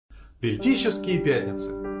Вельтищевские пятницы.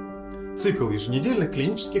 Цикл еженедельных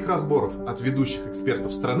клинических разборов от ведущих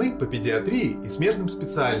экспертов страны по педиатрии и смежным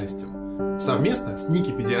специальностям. Совместно с Ники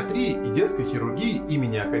педиатрии и детской хирургии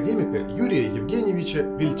имени академика Юрия Евгеньевича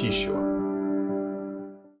Вельтищева.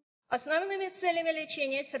 Основными целями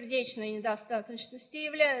лечения сердечной недостаточности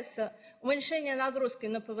являются уменьшение нагрузки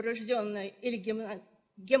на поврежденное или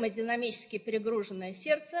гемодинамически перегруженное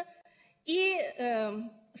сердце и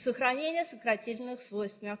сохранение сократительных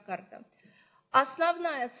свойств миокарда.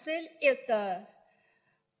 Основная цель – это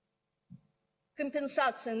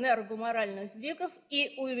компенсация нейрогуморальных сдвигов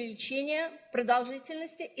и увеличение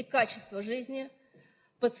продолжительности и качества жизни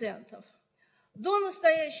пациентов. До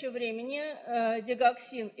настоящего времени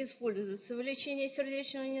дигоксин используется в лечении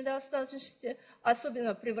сердечной недостаточности,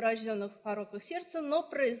 особенно при врожденных пороках сердца, но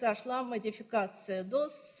произошла модификация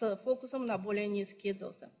доз с фокусом на более низкие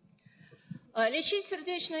дозы. Лечить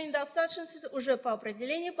сердечную недостаточность уже по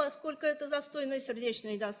определению, поскольку это застойная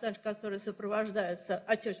сердечная недостаточность, которая сопровождается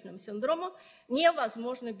отечным синдромом,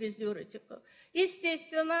 невозможно без диуретиков.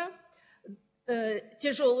 Естественно,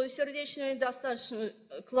 тяжелую сердечную недостаточность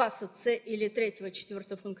класса С или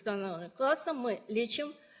 3-4 функционального класса мы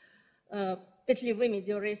лечим петлевыми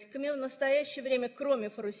диуретиками. В настоящее время, кроме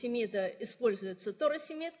фуросемида, используется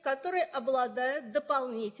торосемид, который обладает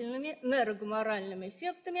дополнительными нейрогуморальными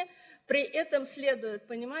эффектами. При этом следует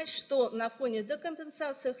понимать, что на фоне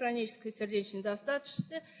декомпенсации хронической сердечной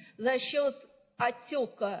недостаточности за счет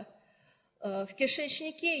отека в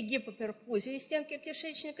кишечнике и гипоперфузии стенки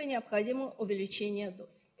кишечника необходимо увеличение доз.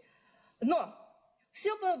 Но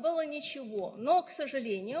все было ничего, но, к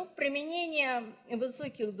сожалению, применение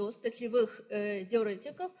высоких доз петлевых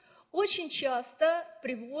диуретиков очень часто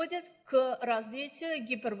приводит к развитию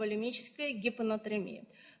гиперволемической гипонатремии.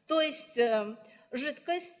 То есть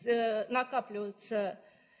жидкость накапливается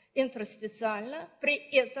интерстициально, при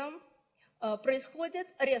этом происходит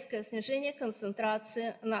резкое снижение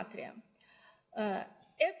концентрации натрия.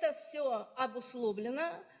 Это все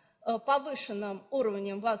обусловлено повышенным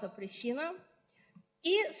уровнем вазопрессина,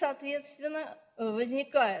 и, соответственно,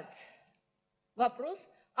 возникает вопрос,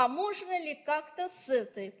 а можно ли как-то с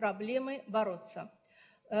этой проблемой бороться?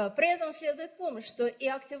 При этом следует помнить, что и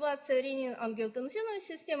активация ренин-ангиотенсиновой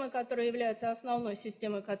системы, которая является основной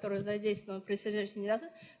системой, которая задействована при сердечной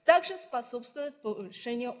недостаточности, также способствует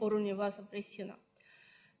повышению уровня вазопрессина.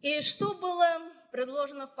 И что было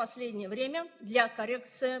предложено в последнее время для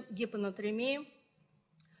коррекции гипонатремии?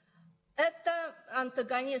 Это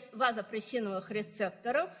антагонист вазопрессиновых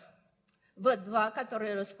рецепторов В2,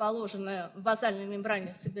 которые расположены в базальной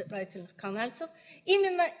мембране собирательных канальцев.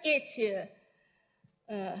 Именно эти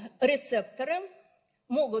рецепторы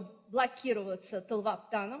могут блокироваться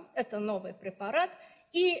толваптаном, это новый препарат,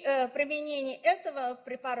 и применение этого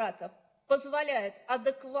препарата позволяет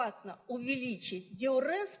адекватно увеличить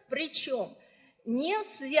диурез, причем не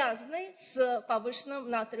связанный с повышенным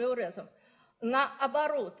натриурезом.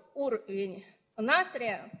 Наоборот, уровень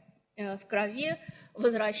натрия в крови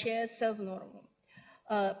возвращается в норму.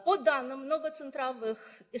 По данным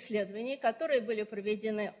многоцентровых исследований, которые были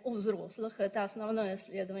проведены у взрослых, это основное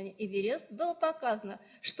исследование Эверест, было показано,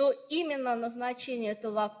 что именно назначение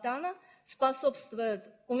толваптана способствует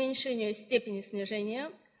уменьшению степени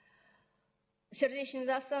снижения сердечной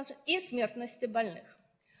недостаточности и смертности больных.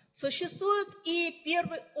 Существует и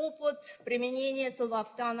первый опыт применения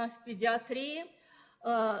толваптана в педиатрии,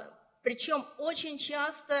 причем очень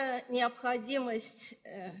часто необходимость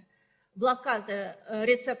блокады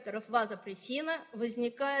рецепторов вазопрессина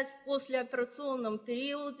возникает в послеоперационном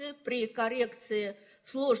периоде при коррекции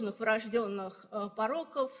сложных врожденных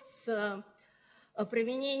пороков с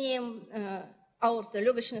применением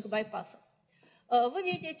аорто-легочных байпасов. Вы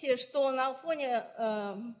видите, что на фоне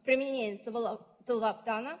применения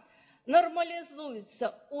толваптана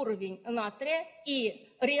нормализуется уровень натрия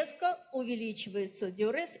и резко увеличивается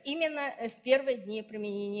диурез именно в первые дни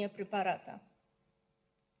применения препарата.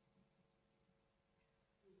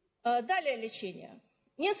 Далее лечение.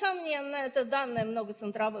 Несомненно, это данные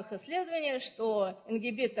многоцентровых исследований, что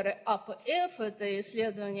ингибиторы АПФ, это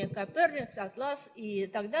исследования Коперникс, Атлас и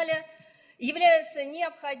так далее, являются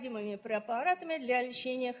необходимыми препаратами для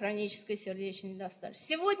лечения хронической сердечной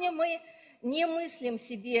недостаточности. Сегодня мы не мыслим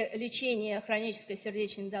себе лечение хронической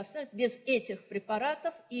сердечной недостаточности без этих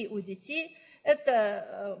препаратов и у детей.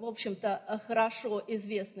 Это, в общем-то, хорошо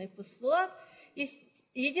известный постулат.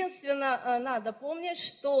 Единственное, надо помнить,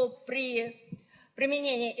 что при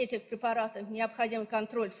применении этих препаратов необходим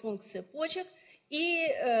контроль функции почек и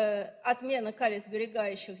отмена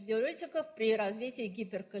калиесберегающих диуретиков при развитии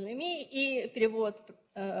гиперкалемии и перевод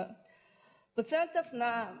пациентов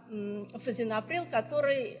на фазинаприл,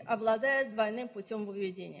 который обладает двойным путем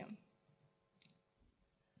выведения.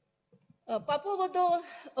 По поводу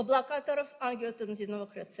блокаторов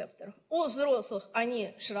ангиотензиновых рецепторов. У взрослых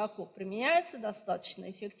они широко применяются, достаточно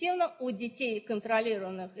эффективно. У детей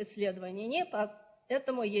контролированных исследований нет,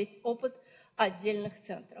 поэтому есть опыт отдельных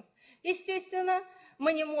центров. Естественно,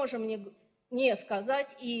 мы не можем не сказать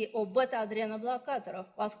и о бета-адреноблокаторах,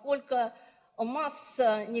 поскольку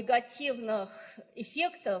масса негативных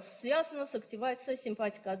эффектов связана с активацией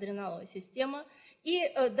симпатико-адреналовой системы.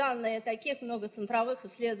 И данные таких многоцентровых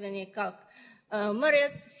исследований, как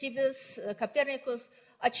Мерет, Сибис, Коперникус,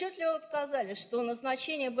 отчетливо показали, что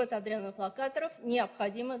назначение бета-адреноблокаторов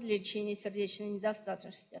необходимо для лечения сердечной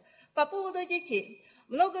недостаточности. По поводу детей.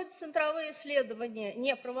 Многоцентровые исследования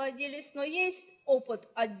не проводились, но есть опыт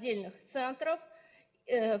отдельных центров,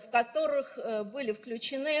 в которых были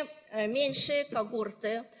включены меньшие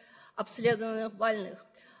когорты обследованных больных.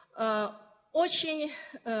 Очень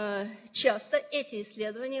часто эти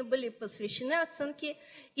исследования были посвящены оценке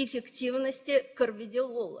эффективности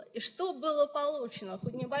карвидиола. И что было получено?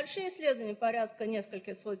 Хоть небольшие исследования, порядка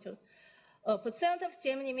нескольких сотен пациентов,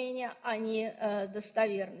 тем не менее, они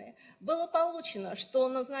достоверные. Было получено, что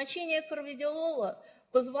назначение карвидиола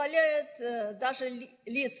позволяет даже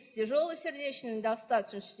лиц с тяжелой сердечной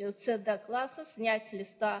недостаточностью СД-класса снять с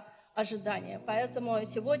листа ожидания. Поэтому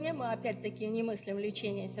сегодня мы опять-таки не мыслим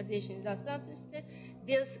лечение сердечной недостаточности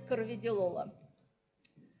без карвидиола.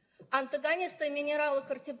 Антагонисты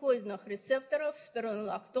минералокортикоидных рецепторов,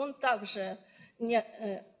 спиронолактон, также не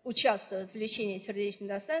участвуют в лечении сердечной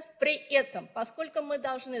недостаточности. При этом, поскольку мы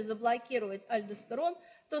должны заблокировать альдостерон,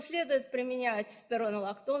 то следует применять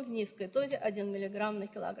спиронолактон в низкой дозе 1 мг на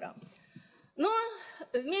килограмм. Но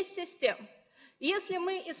вместе с тем, если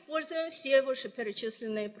мы используем все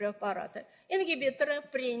вышеперечисленные препараты, ингибиторы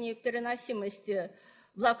при непереносимости,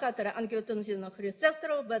 блокаторы ангиотензиновых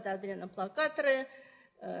рецепторов, бета-адреноблокаторы,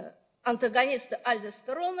 антагонисты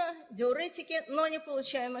альдостерона, диуретики, но не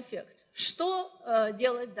получаем эффект. Что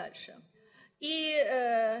делать дальше? И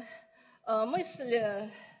мысль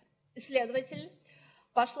исследователей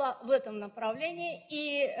пошла в этом направлении,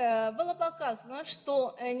 и было показано,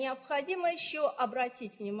 что необходимо еще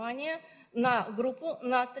обратить внимание на группу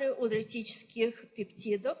натриуретических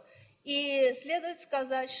пептидов. И следует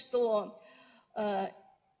сказать, что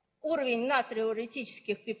уровень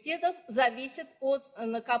натриуретических пептидов зависит от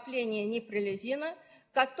накопления ниприлизина,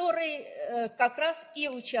 который как раз и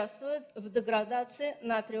участвует в деградации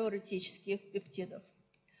натриуретических пептидов.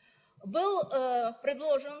 Был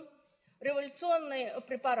предложен революционный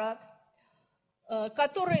препарат,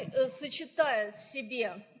 который сочетает в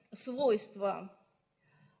себе свойства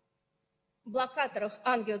блокаторов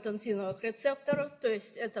ангиотензиновых рецепторов, то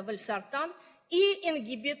есть это вальсартан, и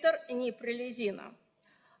ингибитор ниприлизина.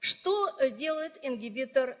 Что делает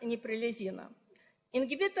ингибитор ниприлизина?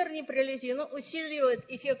 Ингибитор ниприлизина усиливает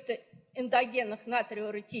эффекты эндогенных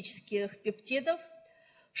натриуретических пептидов,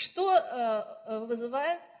 что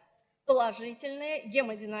вызывает положительные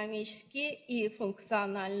гемодинамические и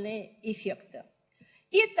функциональные эффекты.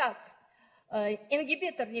 Итак,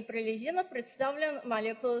 ингибитор ниприлизина представлен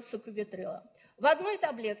молекулой сакубитрила. В одной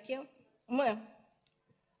таблетке мы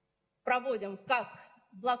проводим как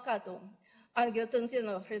блокаду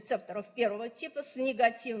ангиотензиновых рецепторов первого типа с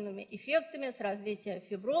негативными эффектами, с развитием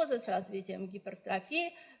фиброза, с развитием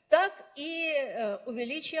гипертрофии, так и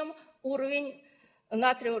увеличим уровень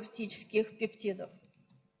натриуретических пептидов.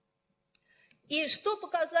 И что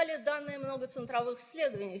показали данные многоцентровых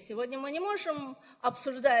исследований? Сегодня мы не можем,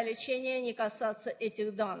 обсуждая лечение, не касаться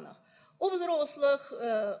этих данных. У взрослых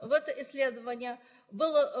в это исследование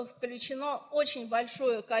было включено очень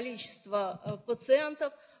большое количество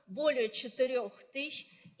пациентов, более 4000,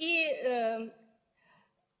 и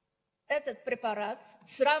этот препарат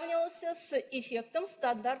сравнивался с эффектом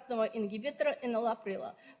стандартного ингибитора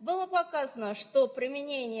энолаприла. Было показано, что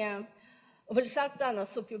применение вальсартана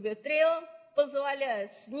сакубитрила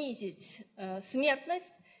позволяет снизить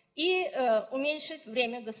смертность и уменьшить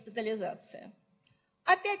время госпитализации.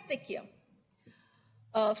 Опять-таки,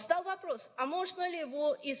 встал вопрос, а можно ли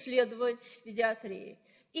его исследовать в педиатрии?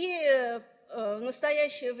 И в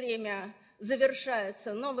настоящее время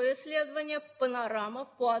завершается новое исследование «Панорама»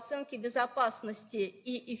 по оценке безопасности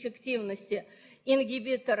и эффективности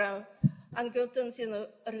ингибитора ангиотензиновых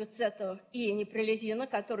рецепторов и ниприлизина,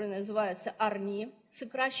 который называется АРНИ,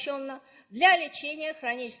 сокращенно, для лечения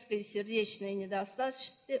хронической сердечной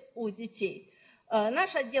недостаточности у детей.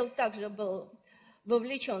 Наш отдел также был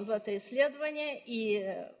вовлечен в это исследование,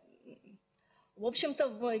 и, в общем-то,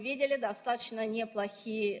 мы видели достаточно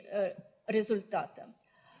неплохие результаты.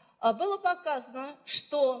 было показано,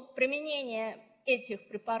 что применение этих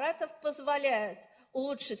препаратов позволяет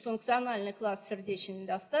улучшить функциональный класс сердечной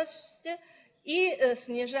недостаточности и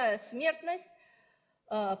снижает смертность.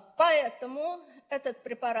 Поэтому этот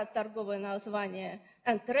препарат, торговое название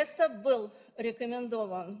Энтреста, был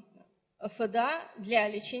рекомендован ФДА для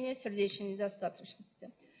лечения сердечной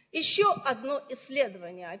недостаточности. Еще одно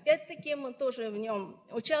исследование, опять-таки мы тоже в нем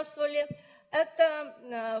участвовали, это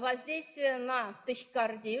воздействие на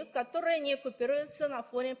тахикардию, которое не купируется на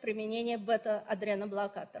фоне применения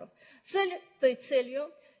бета-адреноблокаторов. Этой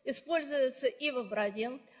целью используется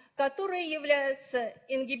ивабрадин, который является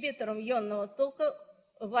ингибитором ионного тока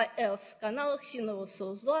в каналах синуса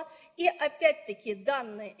узла. И опять-таки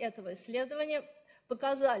данные этого исследования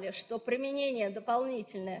показали, что применение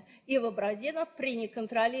дополнительное ивабрадина при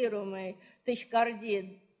неконтролируемой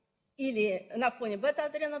тахикардии или на фоне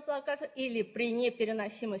бета-адреноблокаторов, или при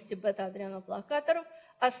непереносимости бета-адреноблокаторов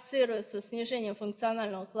ассоциируется с снижением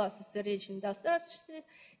функционального класса сердечной недостаточности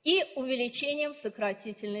и увеличением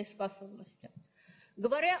сократительной способности.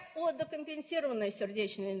 Говоря о декомпенсированной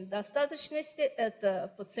сердечной недостаточности,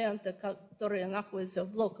 это пациенты, которые находятся в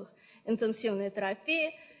блоках интенсивной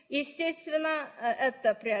терапии, естественно,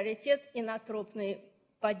 это приоритет инотропной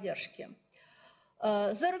поддержки.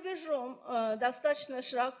 За рубежом достаточно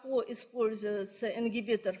широко используется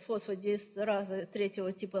ингибитор фосфодиэстеразы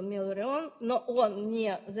третьего типа меларион, но он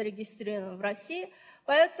не зарегистрирован в России,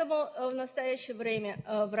 поэтому в настоящее время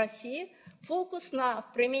в России фокус на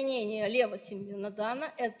применение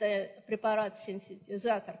левосимбинодана, это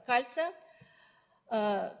препарат-синтезатор кальция.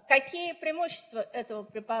 Какие преимущества этого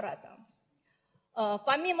препарата?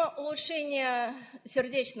 Помимо улучшения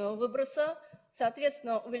сердечного выброса,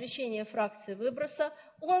 соответственно, увеличение фракции выброса,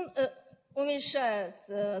 он уменьшает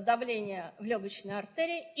давление в легочной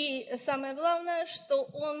артерии, и самое главное, что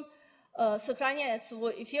он сохраняет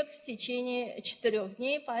свой эффект в течение 4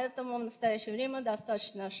 дней, поэтому в настоящее время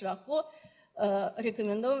достаточно широко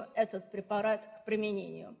рекомендуем этот препарат к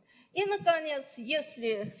применению. И, наконец,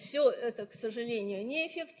 если все это, к сожалению,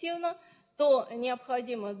 неэффективно, то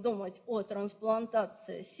необходимо думать о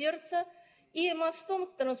трансплантации сердца. И мостом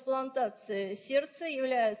к трансплантации сердца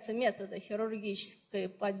являются методы хирургической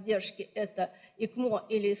поддержки, это ЭКМО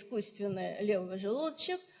или искусственный левый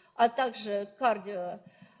желудочек, а также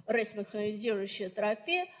кардиоресинхронизирующая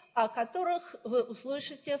терапия, о которых вы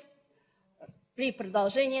услышите при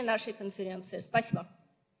продолжении нашей конференции. Спасибо.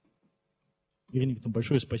 Ирина Викторовна,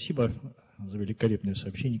 большое спасибо за великолепное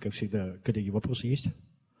сообщение. Как всегда, коллеги, вопросы есть?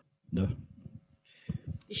 Да.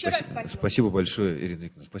 Еще раз спасибо. Спасибо большое, Ирина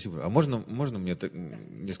Викторовна, спасибо. А можно мне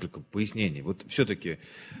несколько пояснений? Вот все-таки,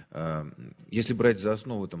 если брать за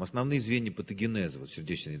основу там, основные звенья патогенеза вот,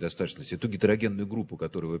 сердечной недостаточности, ту гетерогенную группу,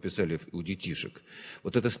 которую вы описали у детишек,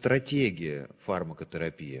 вот эта стратегия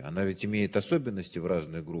фармакотерапии, она ведь имеет особенности в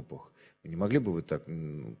разных группах. Не могли бы вы так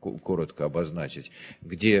коротко обозначить,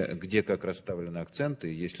 где как расставлены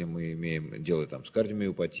акценты, если мы имеем дело там, с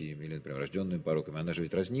кардиомиопатиями или, например, рожденными пороками, она же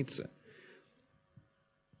ведь разнится?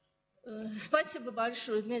 Спасибо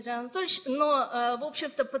большое, Дмитрий Анатольевич. Но, в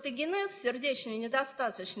общем-то, патогенез сердечной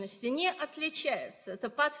недостаточности не отличается.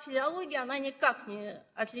 Это патофизиология, она никак не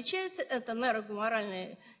отличается. Это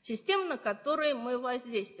нейрогуморальная система, на которую мы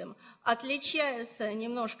воздействуем. Отличается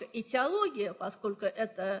немножко этиология, поскольку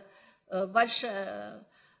это большая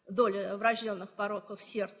доля врожденных пороков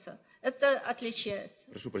сердца. Это отличается.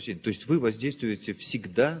 Прошу прощения, то есть вы воздействуете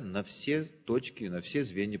всегда на все точки, на все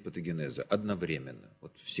звенья патогенеза одновременно,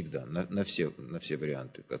 вот всегда, на все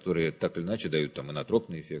варианты, которые так или иначе дают там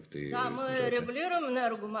инотропные эффекты. Да, мы регулируем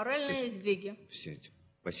нейрогуморальные сдвиги. Все эти.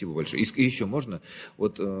 Спасибо большое. И еще можно,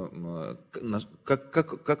 вот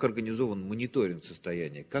как организован мониторинг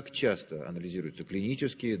состояния, как часто анализируются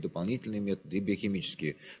клинические, дополнительные методы и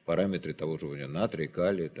биохимические параметры того же уровня натрия,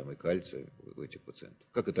 калия там, и кальция у этих пациентов?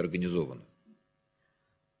 Как это организовано?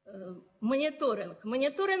 Мониторинг.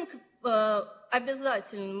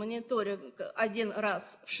 Обязательно мониторинг 1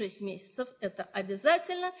 раз в 6 месяцев. Это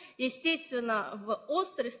обязательно. Естественно, в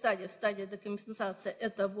острой стадии, в стадии декомпенсации,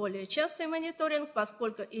 это более частый мониторинг,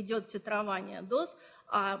 поскольку идет титрование доз,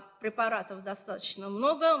 а препаратов достаточно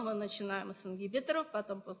много. Мы начинаем с ингибиторов,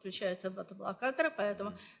 потом подключаются бета-блокаторы,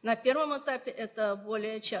 поэтому на первом этапе это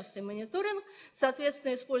более частый мониторинг.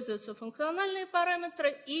 Соответственно, используются функциональные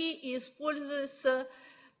параметры и используется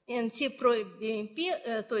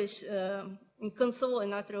NT-proBNP, то есть концевой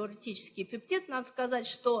натриуретический пептид. Надо сказать,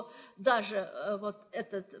 что даже вот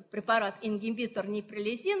этот препарат ингибитор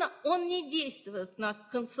ниприлизина, он не действует на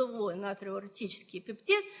концевой натриуретический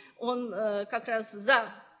пептид, он как раз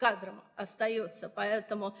за кадром остается,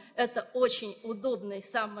 поэтому это очень удобный,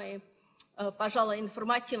 самый пожалуй,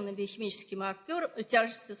 информативный биохимический маркер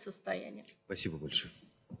тяжести состояния. Спасибо большое.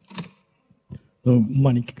 Ну,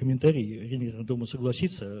 маленький комментарий. Ирина, думаю,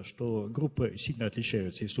 согласится, что группы сильно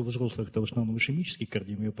отличаются. Если у взрослых это в основном ишемические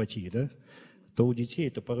кардиомиопатии, да, то у детей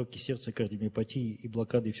это пороки сердца, кардиомиопатии и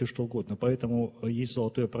блокады, и все что угодно. Поэтому есть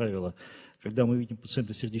золотое правило. Когда мы видим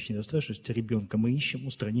пациента с сердечной недостаточностью, ребенка, мы ищем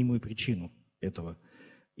устранимую причину этого.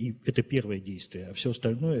 И это первое действие. А все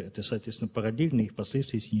остальное, это, соответственно, параллельно, и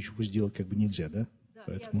впоследствии с ничего сделать как бы нельзя, да? Да,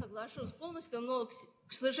 поэтому... я соглашусь полностью, но,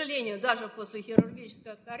 к сожалению, даже после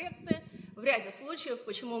хирургической коррекции, в ряде случаев,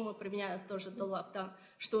 почему мы применяем тоже долаптан,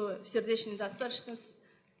 что сердечная недостаточность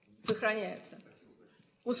сохраняется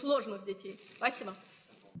у сложных детей. Спасибо.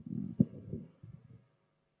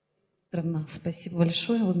 Спасибо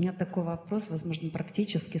большое. У меня такой вопрос, возможно,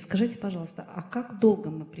 практически. Скажите, пожалуйста, а как долго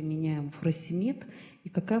мы применяем фуросемид и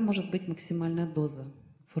какая может быть максимальная доза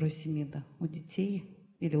фуросемида у детей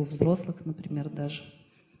или у взрослых, например, даже?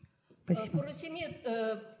 Спасибо. Фуросемид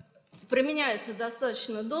применяется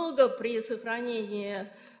достаточно долго при сохранении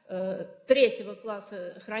третьего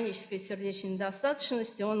класса хронической сердечной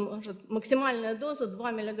недостаточности. Максимальная доза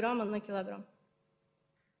 2 мг на килограмм.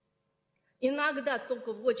 Иногда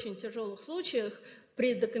только в очень тяжелых случаях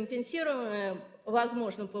при декомпенсировании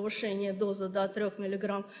возможно повышение дозы до 3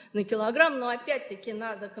 мг на килограмм, но опять-таки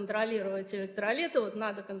надо контролировать электролиты, вот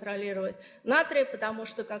надо контролировать натрий, потому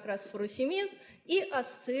что как раз фуросемид и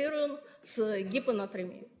ассоциируем с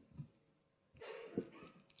гипонатремией.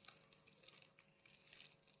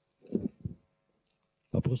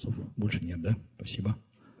 Вопросов больше нет, да? Спасибо.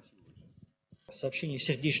 Сообщение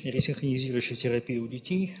сердечной ресинхронизирующей терапии у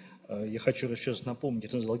детей. Я хочу еще раз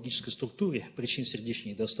напомнить о нозологической структуре причин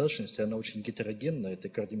сердечной недостаточности. Она очень гетерогенна. Это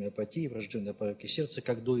кардиомиопатия, врожденные пороки сердца,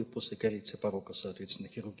 как до и после коррекции пороков, соответственно,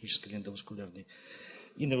 хирургической или эндоваскулярной,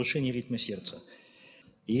 и нарушение ритма сердца.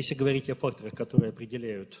 И если говорить о факторах, которые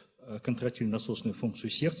определяют контрактильно-насосную функцию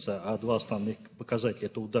сердца, а два основных показателя –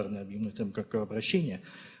 это ударный объемный темп кровообращения,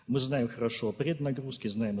 мы знаем хорошо о преднагрузке,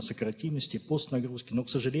 знаем о сократимости, постнагрузке, но, к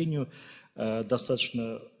сожалению,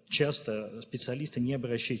 достаточно часто специалисты не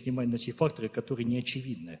обращают внимания на те факторы, которые не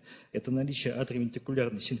очевидны. Это наличие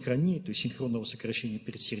атриовентрикулярной синхронии, то есть синхронного сокращения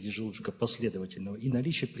предсердия желудочка последовательного, и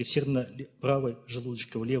наличие предсердно правой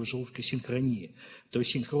желудочковой, левой желудочковой синхронии, то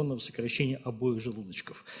есть синхронного сокращения обоих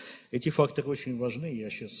желудочков. Эти факторы очень важны, я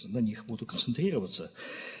сейчас на них буду концентрироваться.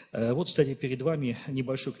 Вот, кстати, перед вами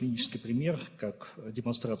небольшой клинический пример, как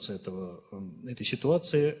демонстрация этой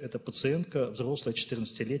ситуации. Это пациентка, взрослая,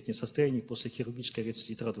 14-летняя, состояние после хирургической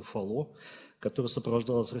коррекции тетрадов ФАЛО, которая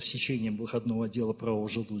сопровождалась рассечением выходного отдела правого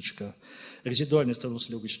желудочка, резидуальный стеноз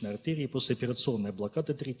легочной артерии, послеоперационная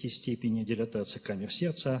блокада третьей степени, дилатация камер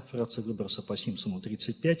сердца, фракция выброса по Симпсону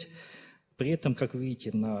 35. При этом, как вы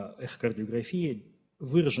видите на эхокардиографии,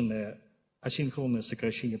 выраженное асинхронное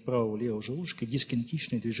сокращение правого и левого желудочка и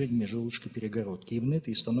дискинетичное движение межжелудочковой перегородки. Именно это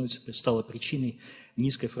и стало причиной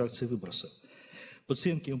низкой фракции выброса.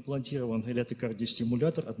 Пациентке имплантирован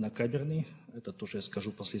электрокардиостимулятор однокамерный, это тоже я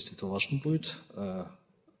скажу, впоследствии это важно будет,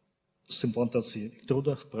 с имплантацией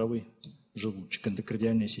электрода в правый желудочек,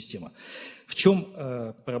 эндокардиальная система. В чем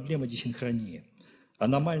проблема десинхронии?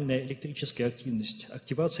 Аномальная электрическая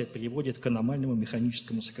активация приводит к аномальному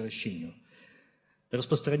механическому сокращению.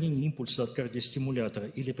 Распространение импульса от кардиостимулятора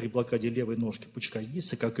или при блокаде левой ножки пучка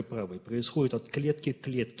Гисса, как и правой, происходит от клетки к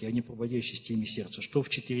клетке, а не по проводящей системе сердца, что в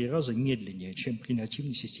 4 раза медленнее, чем при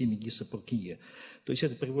нативной системе Гисса-Пуркье. То есть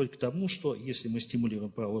это приводит к тому, что если мы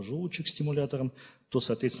стимулируем правый желудочек стимулятором, то,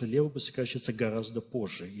 соответственно, левый будет сокращаться гораздо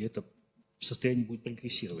позже, и это состояние будет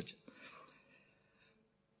прогрессировать.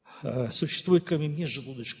 Существует, кроме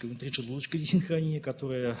межжелудочковой и внутрижелудочковой десинхронии,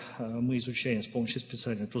 которую мы изучаем с помощью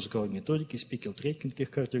специальной тузыковой методики, спикел-трекинг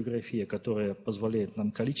кардиография, которая позволяет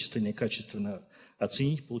нам количественно и качественно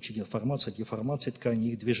оценить, получить информацию о деформации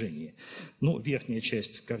тканей и их движении. Ну, верхняя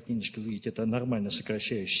часть картиночки, вы видите, это нормально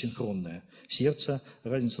сокращающее синхронное сердце.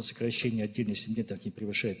 Разница сокращения отдельных сегментов не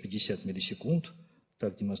превышает 50 миллисекунд.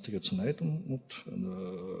 Так демонстрируется на этом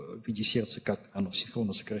виде сердца, как оно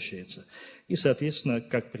синхронно сокращается. И, соответственно,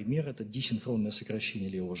 как пример, это десинхронное сокращение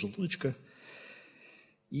левого желудочка.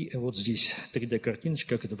 И вот здесь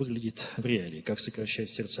 3D-картиночка, как это выглядит в реалии, как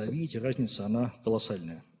сокращается сердце. Видите, разница, она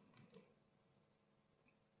колоссальная.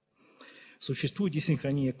 Существует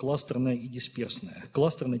десинхрония кластерная и дисперсная.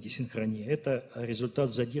 Кластерная десинхрония – это результат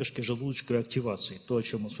задержки желудочковой активации. То, о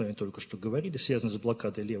чем мы с вами только что говорили, связано с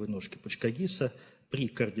блокадой левой ножки пучка Гисса при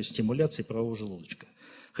кардиостимуляции правого желудочка.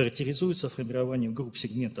 Характеризуется формированием групп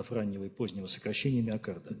сегментов раннего и позднего сокращения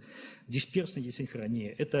миокарда. Дисперсная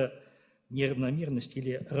десинхрония – это неравномерность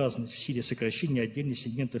или разность в силе сокращения отдельных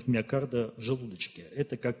сегментов миокарда в желудочке.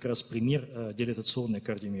 Это как раз пример дилатационной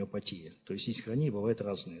кардиомиопатии. То есть дисинхронии бывают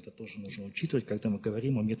разные. Это тоже нужно учитывать, когда мы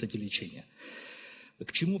говорим о методе лечения.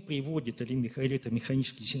 К чему приводит или это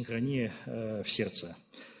механическая дисинхрония в сердце?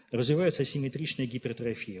 Развивается асимметричная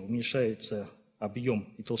гипертрофия, уменьшается объем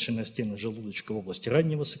и толщина стенок желудочка в области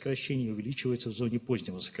раннего сокращения, увеличивается в зоне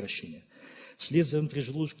позднего сокращения. Вслед за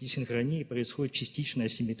внутрижелудочной дисинхронией происходит частичное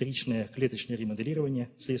асимметричное клеточное ремоделирование,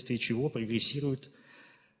 вследствие чего прогрессирует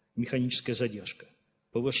механическая задержка.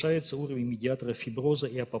 Повышается уровень медиаторов фиброза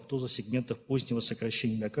и апоптоза сегментов позднего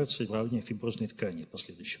сокращения миокарда с формированием фиброзной ткани в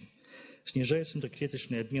последующем. Снижается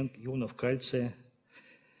внутриклеточный обмен ионов кальция,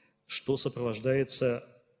 что сопровождается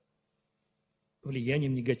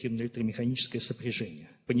влиянием негативного электромеханическое сопряжение.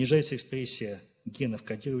 Понижается экспрессия генов,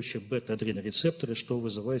 кодирующих бета-адренорецепторы, что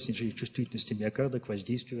вызывает снижение чувствительности миокарда к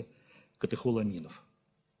воздействию катехоламинов.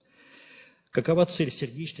 Какова цель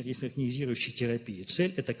сердечной ресинхронизирующей терапии?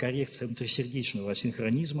 Цель – это коррекция внутрисердечного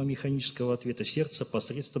асинхронизма механического ответа сердца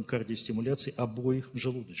посредством кардиостимуляции обоих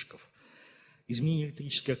желудочков. Изменение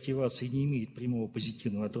электрической активации не имеет прямого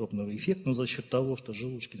позитивного атропного эффекта, но за счет того, что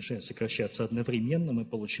желудочки начинают сокращаться одновременно, мы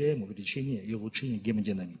получаем увеличение и улучшение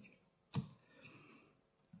гемодинамики.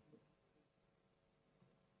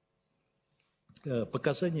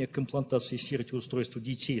 Показания к имплантации CRT устройств у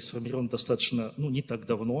детей сформированы достаточно, не так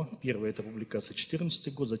давно. Первая это публикация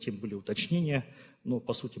 2014 год, затем были уточнения, но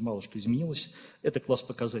по сути мало что изменилось. Это класс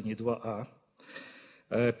показаний 2А.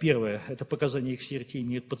 Первое, это показания их CRT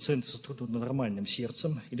имеют пациенты со структурно-нормальным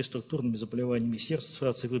сердцем или структурными заболеваниями сердца с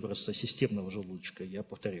фракцией выброса системного желудочка. Я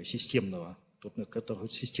повторяю, системного, тот, который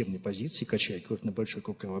в системной позиции, качает кровь на большой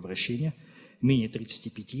круг кровообращения, менее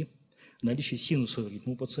 35, наличие синусового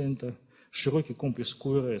ритма у пациента, широкий комплекс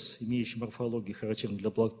КРС, имеющий морфологию, характерную для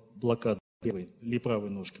блокады левой или правой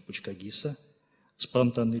ножки пучка ГИСа,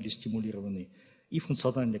 спонтанный или стимулированный, и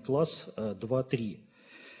функциональный класс 2-3.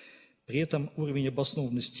 При этом уровень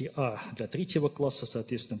обоснованности А для третьего класса,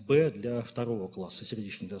 соответственно, Б для второго класса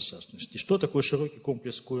сердечной недостаточности. Что такое широкий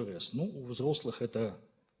комплекс КРС? У взрослых это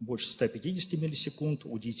больше 150 миллисекунд,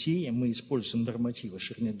 у детей мы используем нормативы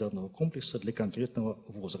ширины данного комплекса для конкретного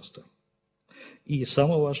возраста. И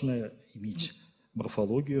самое важное – иметь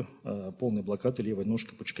морфологию полной блокады левой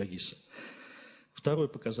ножки пучка ГИСа. Второе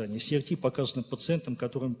показание. CRT показано пациентам,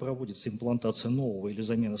 которым проводится имплантация нового или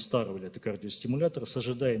замена старого электрокардиостимулятора с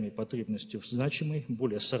ожидаемой потребностью в значимой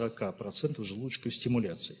более 40% желудочковой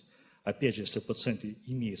стимуляции. Опять же, если у пациента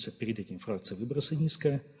имеется перед этим фракция выброса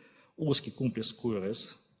низкая, узкий комплекс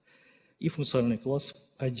КРС и функциональный класс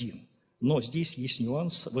 1. Но здесь есть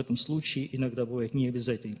нюанс. В этом случае иногда бывает не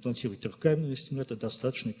обязательно имплантировать трехкамерный стимулятор,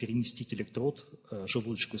 достаточно переместить электрод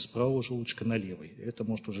желудочка с правого желудочка на левый. Это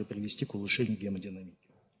может уже привести к улучшению гемодинамики.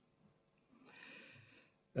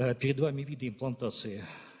 Перед вами виды имплантации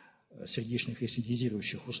сердечных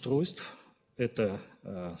ресинтезирующих устройств. Это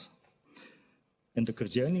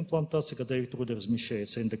эндокардиальная имплантация, когда электроды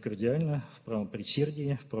размещаются эндокардиально в правом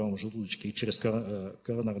предсердии, в правом желудочке и через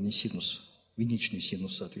коронарный синус, венечный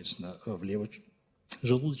синус, соответственно, в левый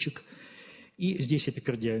желудочек. И здесь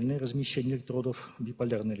эпикардиальное размещение электродов,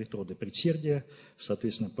 биполярные электроды предсердия,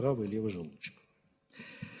 соответственно, правый и левый желудочек.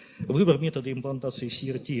 Выбор метода имплантации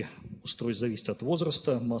CRT устройств зависит от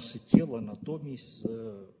возраста, массы тела, анатомии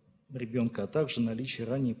ребенка, а также наличия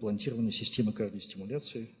ранее имплантированной системы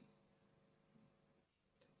кардиостимуляции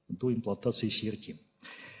до имплантации CRT.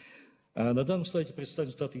 На данном слайде представлены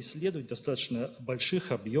результаты исследований, достаточно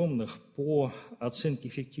больших, объемных, по оценке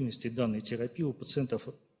эффективности данной терапии у пациентов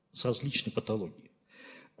с различной патологией.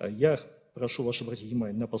 Я прошу вас обратить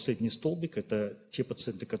внимание на последний столбик. Это те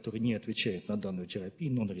пациенты, которые не отвечают на данную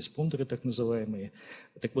терапию, нон-респондеры так называемые.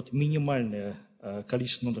 Так вот, минимальное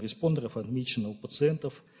количество нон-респондеров отмечено у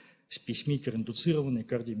пациентов с пейсмейкер-индуцированной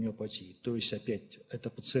кардиомиопатией. То есть, опять, это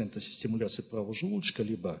пациенты с стимуляцией правого желудочка,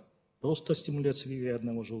 либо просто стимуляция ВИВИ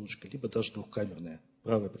одного желудочка, либо даже двухкамерная,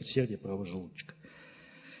 правое предсердие, правый желудочек.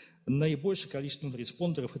 Наибольшее количество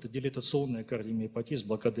респондеров – это дилатационная кардиомиопатия с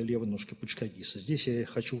блокадой левой ножки пучка ГИСа. Здесь я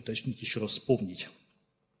хочу уточнить, еще раз вспомнить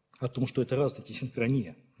о том, что это разная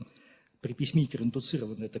дисинхрония. При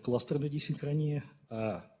пейсмейкер-индуцированной это кластерная дисинхрония,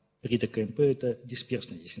 а при ДКМП это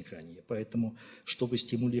дисперсная дисинхрония. Поэтому, чтобы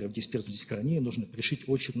стимулировать дисперсную дисинхронию, нужно пришить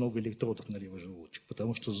очень много электродов на левый желудочек,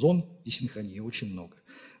 потому что зон дисинхронии очень много.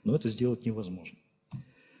 Но это сделать невозможно.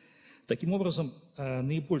 Таким образом,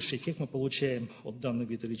 наибольший эффект мы получаем от данного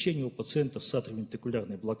вида лечения у пациентов с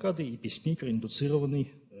атриовентикулярной блокадой и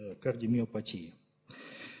пейсмейкер-индуцированной кардиомиопатией.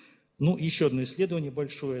 Ну, еще одно исследование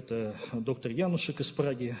большое, это доктор Янушек из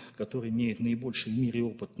Праги, который имеет наибольший в мире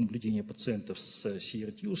опыт наблюдения пациентов с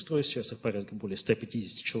CRT-устройством, сейчас их порядка более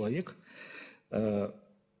 150 человек. Эта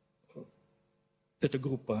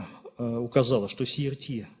группа указала, что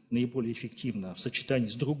CRT наиболее эффективна в сочетании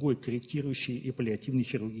с другой корректирующей и паллиативной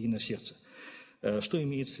хирургией на сердце. Что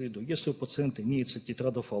имеется в виду? Если у пациента имеется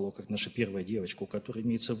тетрадофало, как наша первая девочка, у которой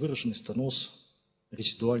имеется выраженный стеноз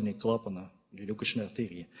резидуальные клапана или легочной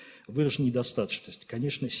артерии, выраженная недостаточность,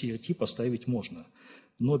 конечно, CRT поставить можно,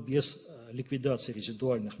 но без ликвидации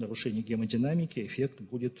резидуальных нарушений гемодинамики эффект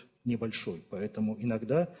будет небольшой. Поэтому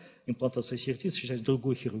иногда имплантация CRT сочетается с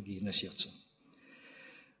другой хирургией на сердце.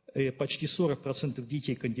 Почти 40%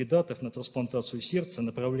 детей-кандидатов на трансплантацию сердца,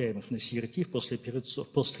 направляемых на CRT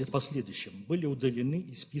после последующем, были удалены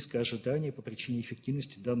из списка ожидания по причине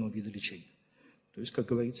эффективности данного вида лечения. То есть, как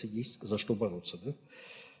говорится, есть за что бороться. Да?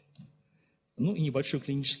 Ну и небольшой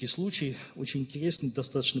клинический случай, очень интересный,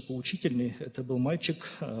 достаточно поучительный. Это был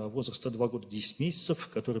мальчик возраста 2 года 10 месяцев,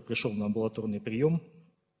 который пришел на амбулаторный прием.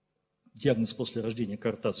 Диагноз после рождения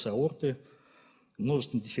коартация аорты,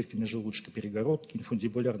 множественные дефекты межжелудочной перегородки,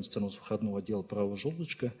 инфундибулярный стеноз выходного отдела правого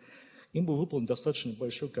желудочка. Им было выполнено достаточно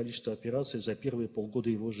большое количество операций за первые полгода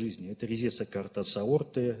его жизни. Это резекция коартация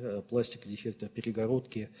аорты, пластика дефектов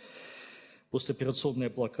перегородки, послеоперационная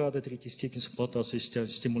блокада 3-й степени с имплантацией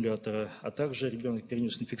стимулятора, а также ребенок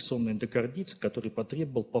перенес инфекционный эндокардит, который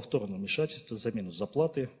потребовал повторного вмешательства, замену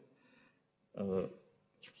заплаты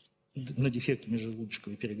на дефекты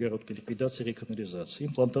межжелудочковой перегородки, ликвидации, реканализации,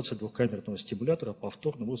 имплантация двухкамерного стимулятора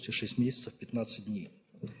повторно в возрасте 6 месяцев 15 дней.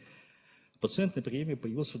 Пациент на приеме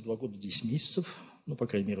появился в 2 года 10 месяцев, ну, по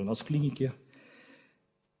крайней мере, у нас в клинике.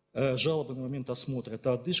 Жалобы на момент осмотра –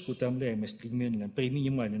 это одышка, утомляемость при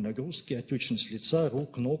минимальной нагрузке, отечность лица,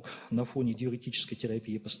 рук, ног на фоне диуретической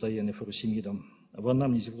терапии, постоянной фуросемидом. В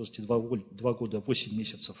анамнезе в возрасте 2 года 8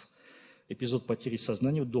 месяцев эпизод потери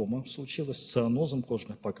сознания дома случилось с цианозом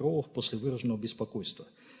кожных покровов после выраженного беспокойства.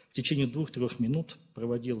 В течение 2-3 минут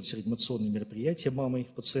проводилось реанимационное мероприятие мамой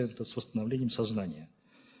пациента с восстановлением сознания.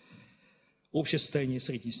 Общее состояние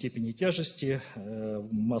средней степени тяжести,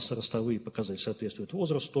 масса ростовые показатели соответствуют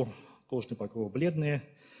возрасту, кожные покровы бледные,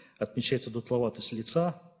 отмечается дутловатость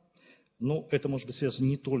лица. Но это может быть связано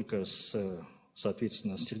не только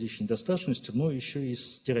соответственно, с сердечной недостаточностью, но еще и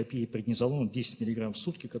с терапией преднизолоном 10 мг в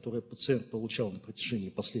сутки, которую пациент получал на протяжении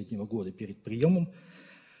последнего года перед приемом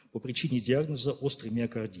по причине диагноза острый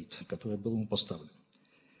миокардит, который был ему поставлен.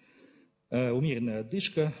 Умеренная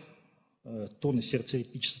одышка. Тонус сердца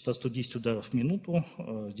частота 110 ударов в минуту.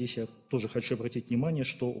 Здесь я тоже хочу обратить внимание,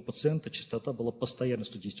 что у пациента частота была постоянно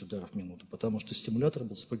 110 ударов в минуту, потому что стимулятор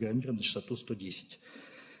был запрограммирован на частоту 110.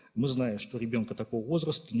 Мы знаем, что у ребенка такого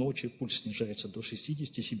возраста ночью пульс снижается до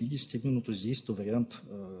 60-70 минут. Здесь то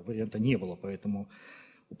варианта не было, поэтому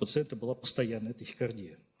у пациента была постоянная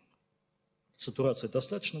тахикардия. Сатурация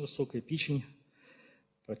достаточно высокая, печень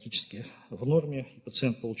практически в норме. И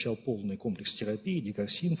пациент получал полный комплекс терапии: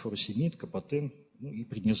 дигоксин, фуросемид, капотен, ну и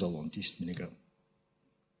преднизолон 10 мг.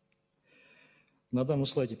 На данном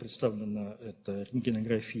слайде представлена эта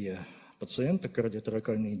рентгенография пациента,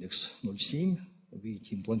 кардиоторакальный индекс 0,7.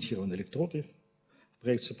 Видите, имплантированные электроды в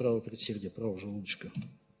проекции правого предсердия, правого желудочка.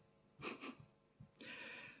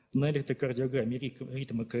 На электрокардиограмме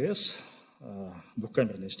ритм ЭКС,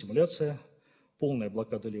 двухкамерная стимуляция, полная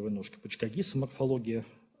блокада левой ножки пучка ГИСа, морфология,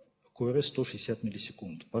 КРС 160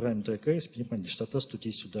 миллисекунд. Параметр ЭКС, минимальная частота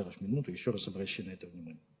 110 ударов в минуту. Еще раз обращаю на это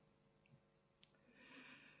внимание.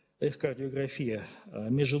 Эхокардиография,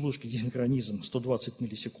 межжелудочный десинхронизм 120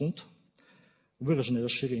 миллисекунд. Выраженное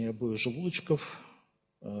расширение обоих желудочков,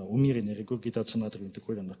 умеренная регургитация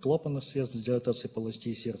натриевого-вентрикулярных клапанов, связанная с дилатацией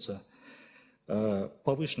полостей сердца,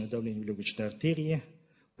 повышенное давление в легочной артерии,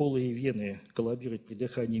 полые вены коллабируют при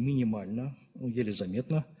дыхании минимально, ну, еле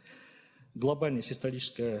заметно. Глобальная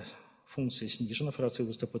систолическая функция снижена,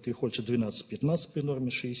 фракция ВСТПТ Хольца 12-15 при норме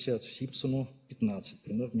 60, Симпсону 15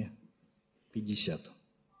 при норме 50.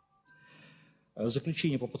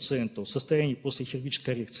 Заключение по пациенту: состояние после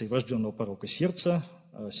хирургической коррекции врожденного порока сердца,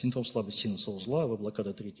 синдром слабости синуса узла,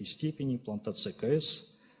 блокада 3-й степени, имплантация КС,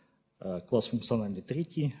 класс функциональный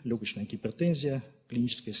 3, легочная гипертензия,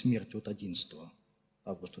 клиническая смерть от 11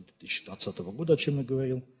 августа 2020 года, о чем я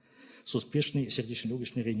говорил, с успешной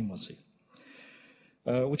сердечно-легочной реанимацией.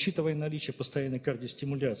 Учитывая наличие постоянной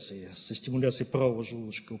кардиостимуляции со стимуляцией правого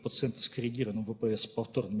желудочка у пациента с коррегированным ВПС с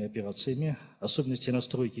повторными операциями, особенности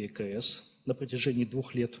настройки ЭКС на протяжении 2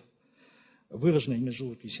 лет, выраженная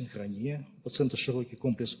межжелудочная синхрония, у пациента широкий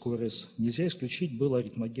комплекс КРС, нельзя исключить было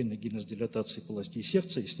аритмогенный генез дилатации полостей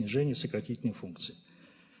сердца и снижение сократительной функции.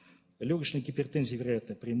 Легочная гипертензия,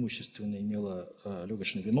 вероятно, преимущественно имела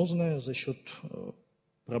легочно-венозная за счет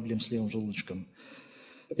проблем с левым желудочком.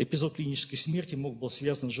 Эпизод клинической смерти мог быть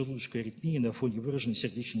связан с желудочковой аритмией на фоне выраженной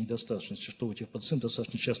сердечной недостаточности, что у этих пациентов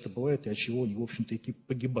достаточно часто бывает и от чего они, в общем-то, и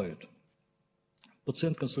погибают.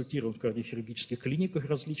 Пациент консультирован в кардиохирургических клиниках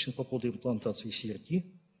различных по поводу имплантации CRT.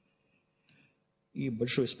 И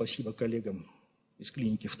большое спасибо коллегам из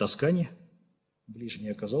клиники в Тоскане. Ближе не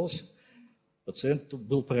оказалось. Пациент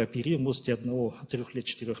был прооперирован в возрасте 3 лет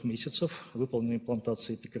 4 месяцев, выполнена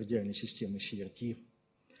имплантация эпикардиальной системы CRT.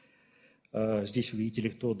 Здесь вы видите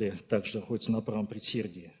электроды, также находятся на правом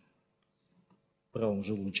предсердии, правом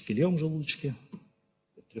желудочке, левом желудочке.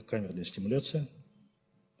 Трехкамерная стимуляция.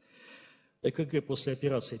 ЭКГ после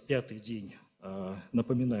операции 5-й день.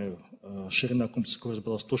 Напоминаю, ширина комплекса КОРС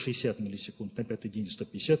была 160 миллисекунд, на 5-й день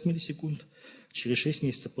 150 миллисекунд. Через 6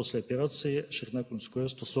 месяцев после операции ширина комплекса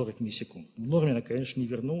КОРС 140 миллисекунд. В норме она, конечно, не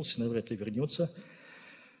вернулась, она вряд ли вернется,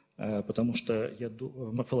 потому что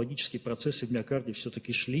морфологические процессы в миокарде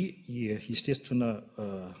все-таки шли, и,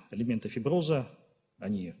 естественно, элементы фиброза,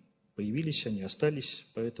 они появились, они остались,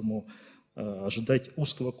 поэтому ожидать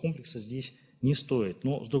узкого комплекса здесь не стоит.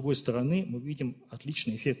 Но, с другой стороны, мы видим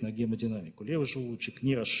отличный эффект на гемодинамику. Левый желудочек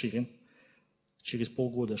не расширен. Через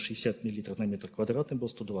полгода 60 мл на метр квадратный был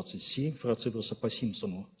 127. Фракция Брюса по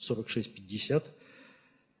Симпсону 46-50.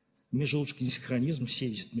 Межжелудочный синхронизм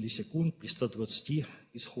 70 миллисекунд при 120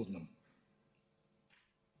 исходном.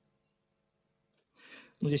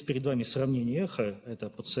 Ну, здесь перед вами сравнение эхо.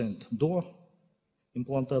 Это пациент до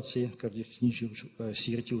имплантации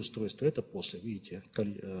CRT устройства, это после. Видите,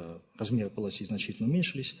 размеры полосей значительно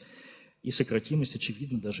уменьшились, и сократимость,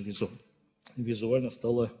 очевидно, даже визуально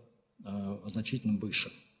стала значительно выше.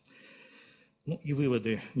 Ну и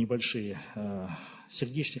выводы небольшие.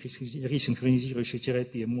 Сердечная ресинхронизирующая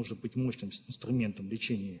терапия может быть мощным инструментом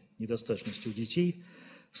лечения недостаточности у детей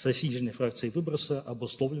с сниженной фракцией выброса,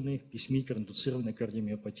 обусловленной писмейкер-индуцированной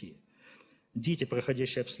кардиомиопатией. Дети,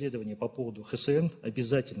 проходящие обследование по поводу ХСН,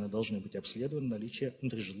 обязательно должны быть обследованы на наличие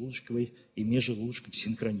внутрижелудочковой и межжелудочковой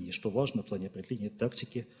синхронии, что важно в плане определения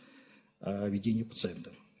тактики ведения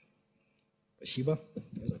пациента. Спасибо.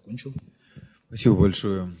 Я закончил. Спасибо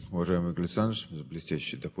большое, уважаемый Игорь Александрович, за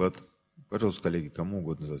блестящий доклад. Пожалуйста, коллеги, кому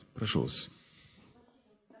угодно задать. Прошу вас.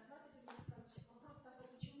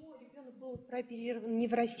 Прооперирован не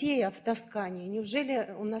в России, а в Тоскане.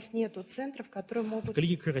 Неужели у нас нет центров, которые могут... В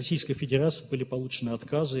клиниках Российской Федерации были получены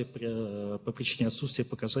отказы по причине отсутствия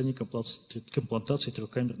показаний к имплантации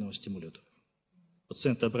трехкамерного стимулятора.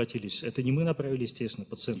 Пациенты обратились, это не мы направили, естественно,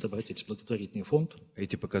 пациенты обратились в благотворительный фонд.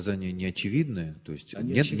 Эти показания не очевидны? То есть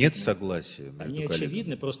нет, нет согласия между Они коллегами?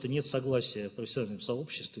 Очевидны, просто нет согласия в профессиональном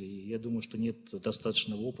сообществе. И я думаю, что нет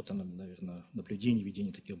достаточного опыта, наверное, наблюдения,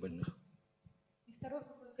 ведения таких больных. И второй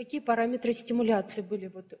вопрос. Какие параметры стимуляции были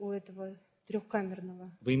вот у этого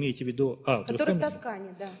трехкамерного? Вы имеете в виду... Который в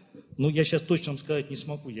Тоскане, да. Ну, я сейчас точно вам сказать не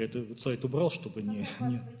смогу. Я этот сайт убрал, чтобы не...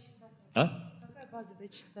 Какая базовая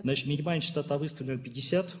частота? Значит, минимальная частота выставлена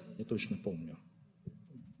 50, я точно помню.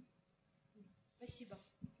 Спасибо.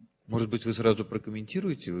 Может быть, вы сразу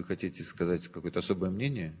прокомментируете? Вы хотите сказать какое-то особое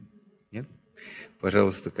мнение? Нет?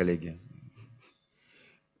 Пожалуйста, коллеги.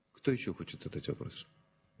 Кто еще хочет задать вопрос?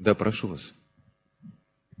 Да, прошу вас.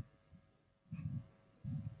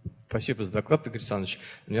 Спасибо за доклад, Игорь Александрович.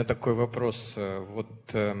 У меня такой вопрос.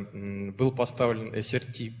 Вот был поставлен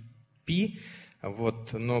SRT-P,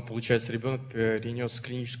 но, получается, ребенок перенес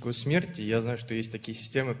клиническую смерть, и я знаю, что есть такие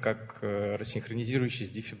системы, как рассинхронизирующие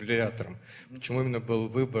с дефибриллятором. Почему именно был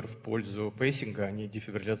выбор в пользу пейсинга, а не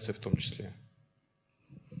дефибрилляции в том числе?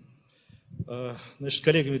 Значит, с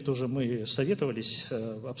коллегами тоже мы советовались,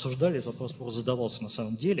 обсуждали, этот вопрос задавался на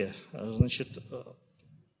самом деле. Значит,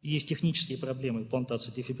 есть технические проблемы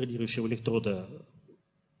имплантации дефибриллирующего электрода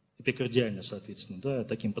эпикардиально, соответственно, да,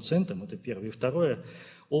 таким пациентам, это первое. И второе,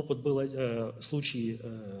 опыт был, случай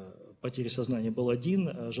потери сознания был один,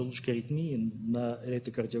 а желудочковые аритмии на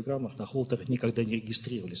электрокардиограммах, на холтерах никогда не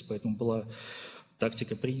регистрировались, поэтому была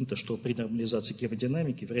тактика принята, что при нормализации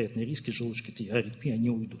гемодинамики вероятные риски желудочковой аритмии, они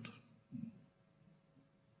уйдут.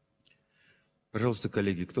 Пожалуйста,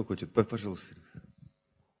 коллеги, кто хочет? Пожалуйста.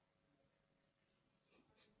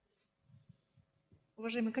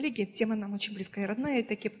 Уважаемые коллеги, тема нам очень близкая и родная, и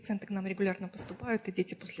такие пациенты к нам регулярно поступают, и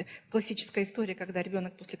дети после... Классическая история, когда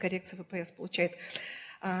ребенок после коррекции ВПС получает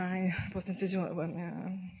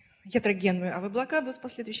ятрогенную АВ-блокаду с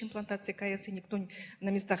последующей имплантацией ЭКС, и никто на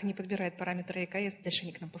местах не подбирает параметры ЭКС, дальше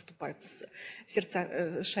они к нам поступают с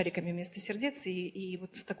шариками вместо сердец и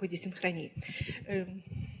вот с такой десинхронией.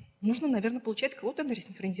 нужно, наверное, получать кого-то на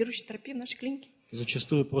ресинхронизирующей терапии в нашей клинике.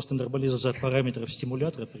 Зачастую просто нормализация параметров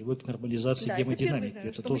стимулятора приводит к нормализации гемодинамики.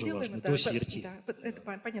 Это тоже важно. То есть CRT. Да, это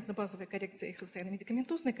понятно, базовая коррекция их состояния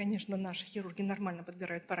медикаментозная. Конечно, наши хирурги нормально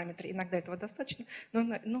подбирают параметры. Иногда этого достаточно.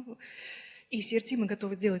 Но и CRT мы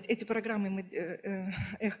готовы делать. Эти программы мы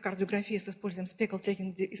эхокардиографии используем,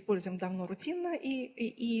 спекл-трекинг используем давно рутинно.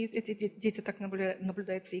 И эти дети так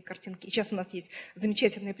наблюдаются и картинки. И сейчас у нас есть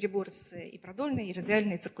замечательные приборы с и продольной, и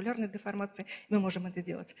радиальной, и циркулярной деформацией. Мы можем это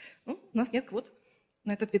делать. Ну, у нас нет квот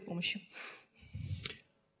на этот вид помощи.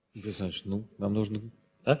 Александр, ну, нам нужно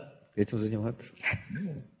этим заниматься.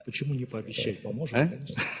 Ну, почему не пообещать? Поможем,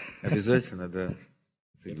 конечно. Обязательно, да.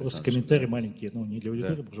 Просто комментарий маленький, ну, не для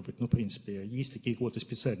аудитории, может быть, но, в принципе, есть такие квоты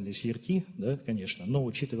специальные CRT, да, конечно, но,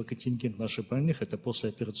 учитывая контингент наших больных, это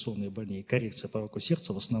послеоперационные больные, коррекция пороков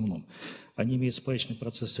сердца в основном, они имеют спаечный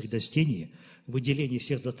процесс средостения, выделение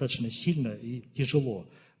сердца достаточно сильно и тяжело.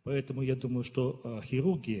 Поэтому я думаю, что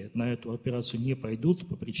хирурги на эту операцию не пойдут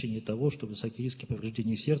по причине того, что высокие риски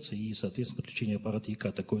повреждения сердца и, соответственно, подключение аппарата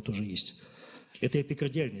ЭК, такое тоже есть. Это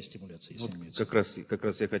эпикардиальная стимуляция, если вот как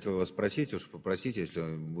раз я хотел вас спросить, уж попросить,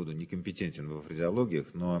 если буду некомпетентен во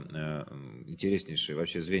фразеологиях, но интереснейшие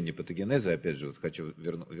вообще звенья патогенеза, опять же, вот хочу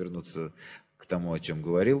вернуться к тому, о чем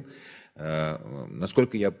говорил.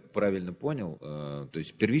 Насколько я правильно понял, то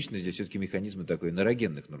есть первично здесь все-таки механизмы такой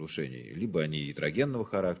нейрогенных нарушений. Либо они ятрогенного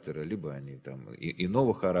характера, либо они там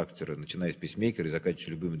иного характера, начиная с пейсмейкера и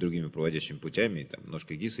заканчивая любыми другими проводящими путями, там,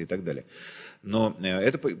 ножкой ГИСа и так далее. Но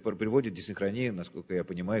это приводит к дисинхронии, насколько я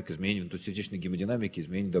понимаю, к изменению сердечной гемодинамики,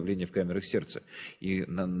 изменению давления в камерах сердца. И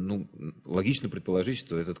логично предположить,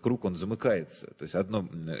 что этот круг, он замыкается. То есть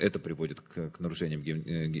это приводит к нарушениям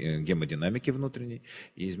гемодинамики внутренней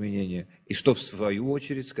и изменения. И что, в свою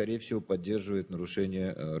очередь, скорее всего, поддерживает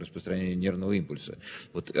нарушение распространения нервного импульса.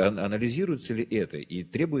 Вот анализируется ли это и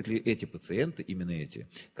требуют ли эти пациенты, именно эти,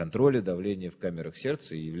 контроля давления в камерах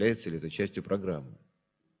сердца и является ли это частью программы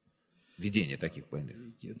ведения таких больных?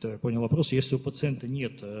 Я понял вопрос. Если у пациента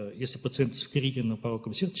нет, если пациент с вкорененным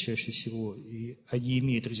пороком сердца чаще всего, и они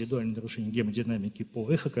имеют резидуальное нарушение гемодинамики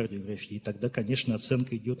по эхокардиографии, тогда, конечно,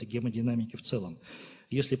 оценка идет и гемодинамики в целом.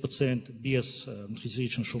 Если пациент без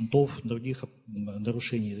шунтов, других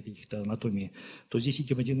нарушений каких-то анатомии, то здесь и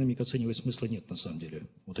гемодинамика оценивать смысла нет, на самом деле,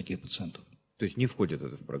 у таких пациентов. То есть не входит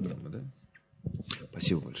это в программу, да?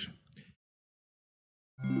 Спасибо большое.